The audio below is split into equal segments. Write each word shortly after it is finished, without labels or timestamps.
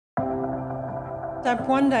Type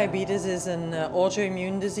 1 diabetes is an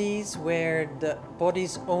autoimmune disease where the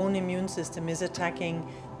body's own immune system is attacking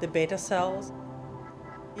the beta cells.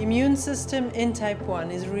 The immune system in type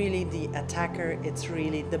 1 is really the attacker, it's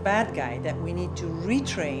really the bad guy that we need to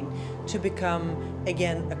retrain to become,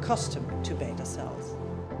 again, accustomed to beta cells.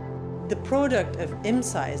 The product of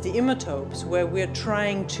Imcyse, the Imotopes, where we're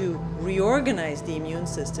trying to reorganize the immune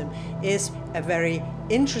system, is a very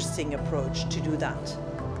interesting approach to do that.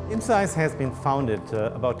 Imcyse has been founded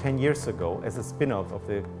about 10 years ago as a spin-off of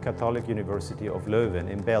the Catholic University of Leuven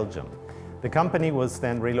in Belgium. The company was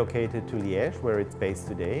then relocated to Liège, where it's based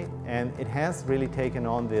today, and it has really taken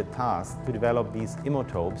on the task to develop these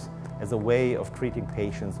Imotopes as a way of treating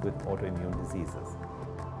patients with autoimmune diseases.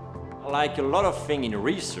 Like a lot of things in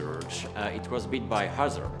research, it was a bit by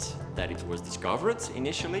hazard that it was discovered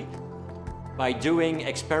initially. By doing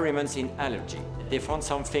experiments in allergy, they found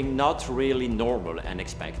something not really normal and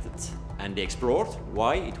expected. And they explored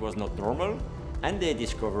why it was not normal, and they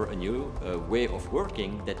discovered a new way of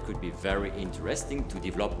working that could be very interesting to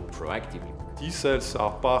develop proactively. T cells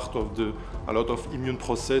are part of a lot of immune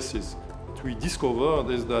processes. What we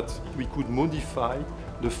discovered is that we could modify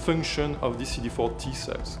the function of the CD4 T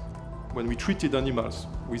cells. When we treated animals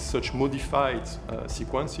with such modified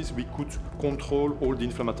sequences, we could control all the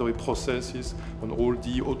inflammatory processes and all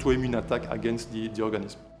the autoimmune attack against the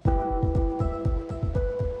organism.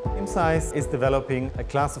 Imcyse is developing a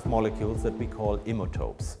class of molecules that we call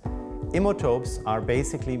Imotopes. Imotopes are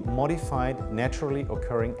basically modified, naturally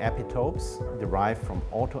occurring epitopes derived from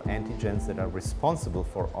autoantigens that are responsible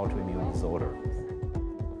for autoimmune disorder.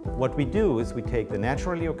 What we do is we take the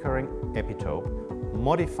naturally occurring epitope,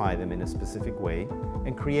 modify them in a specific way,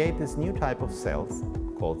 and create this new type of cells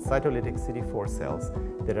called cytolytic CD4 cells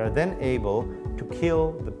that are then able to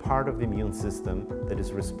kill the part of the immune system that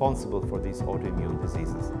is responsible for these autoimmune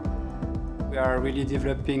diseases. We are really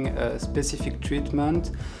developing a specific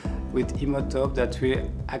treatment with Imotopes that will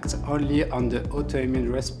act only on the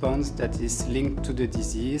autoimmune response that is linked to the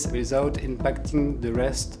disease without impacting the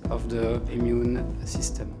rest of the immune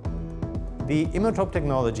system. The Immotope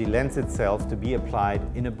technology lends itself to be applied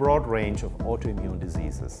in a broad range of autoimmune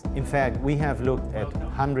diseases. In fact, we have looked at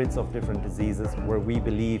hundreds of different diseases where we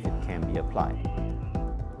believe it can be applied.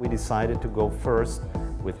 We decided to go first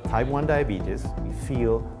with type 1 diabetes. We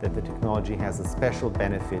feel that the technology has a special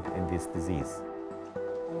benefit in this disease.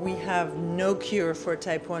 We have no cure for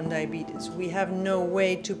type 1 diabetes. We have no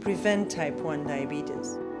way to prevent type 1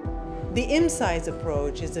 diabetes. The Imcyse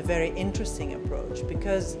approach is a very interesting approach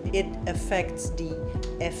because it affects the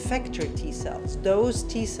effector T cells, those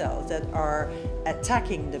T cells that are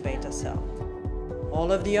attacking the beta cell.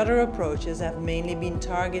 All of the other approaches have mainly been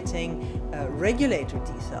targeting regulator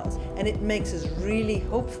T cells, and it makes us really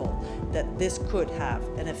hopeful that this could have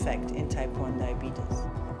an effect in type 1 diabetes.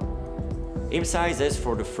 Imcyse has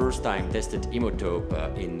for the first time tested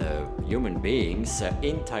Immotope in human beings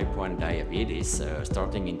in type 1 diabetes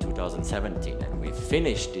starting in 2017, and we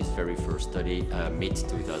finished this very first study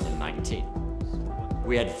mid-2019.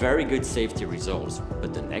 We had very good safety results,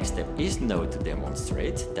 but the next step is now to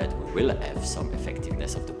demonstrate that we will have some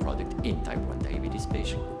effectiveness of the product in type 1 diabetes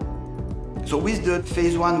patients. So with the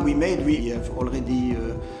phase 1 we made, we have already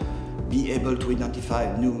be able to identify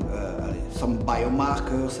some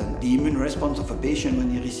biomarkers and the immune response of a patient when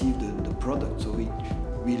he receives the product. So it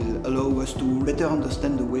will allow us to better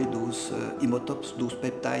understand the way those Imotopes, those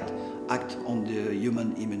peptides, act on the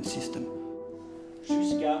human immune system.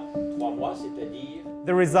 Jusqu'à 3 mois, c'est-à-dire...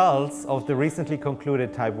 The results of the recently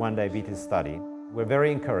concluded type 1 diabetes study were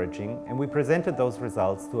very encouraging, and we presented those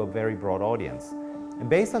results to a very broad audience. And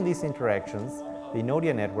based on these interactions, the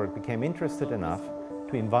Inodia network became interested enough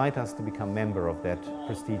to invite us to become member of that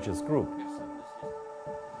prestigious group.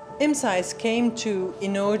 Imcyse came to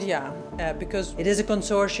Inodia because it is a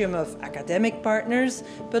consortium of academic partners,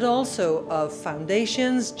 but also of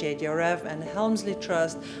foundations, JDRF and Helmsley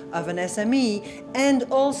Trust, of an SME, and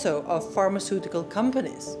also of pharmaceutical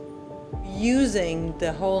companies. Using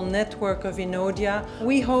the whole network of Inodia,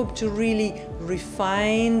 we hope to really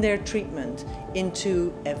refine their treatment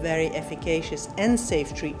into a very efficacious and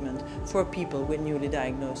safe treatment for people with newly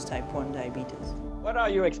diagnosed type 1 diabetes. What are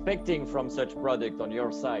you expecting from such product on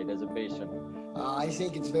your side as a patient? I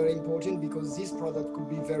think it's very important because this product could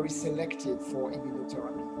be very selective for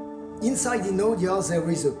immunotherapy. Inside Inodia, there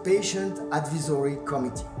is a patient advisory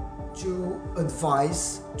committee to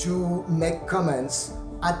advise, to make comments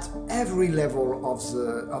at every level of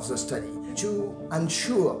the study, to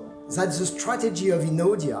ensure that the strategy of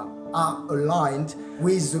Inodia are aligned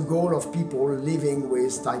with the goal of people living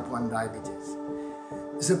with type 1 diabetes.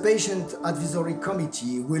 The patient advisory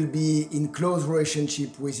committee will be in close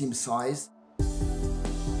relationship with Imcyse.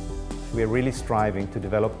 We are really striving to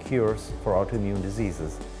develop cures for autoimmune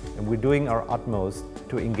diseases, and we're doing our utmost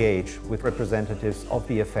to engage with representatives of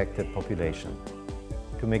the affected population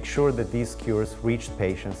to make sure that these cures reach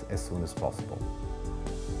patients as soon as possible.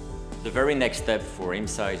 The very next step for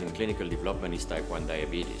Imcyse in clinical development is type 1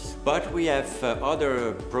 diabetes. But we have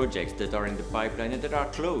other projects that are in the pipeline and that are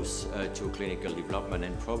close to clinical development,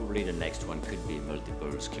 and probably the next one could be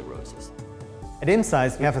multiple sclerosis. At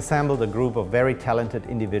Imcyse, we have assembled a group of very talented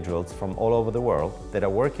individuals from all over the world that are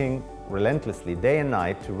working relentlessly day and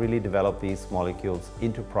night to really develop these molecules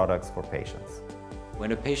into products for patients.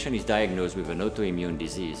 When a patient is diagnosed with an autoimmune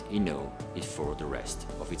disease, it's for the rest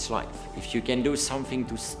of its life. If you can do something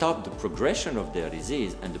to stop the progression of their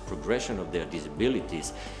disease and the progression of their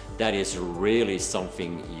disabilities, that is really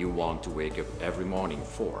something you want to wake up every morning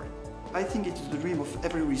for. I think it's the dream of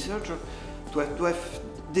every researcher to have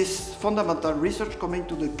this fundamental research coming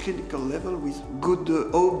to the clinical level with good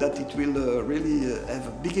hope that it will really have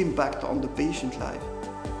a big impact on the patient life.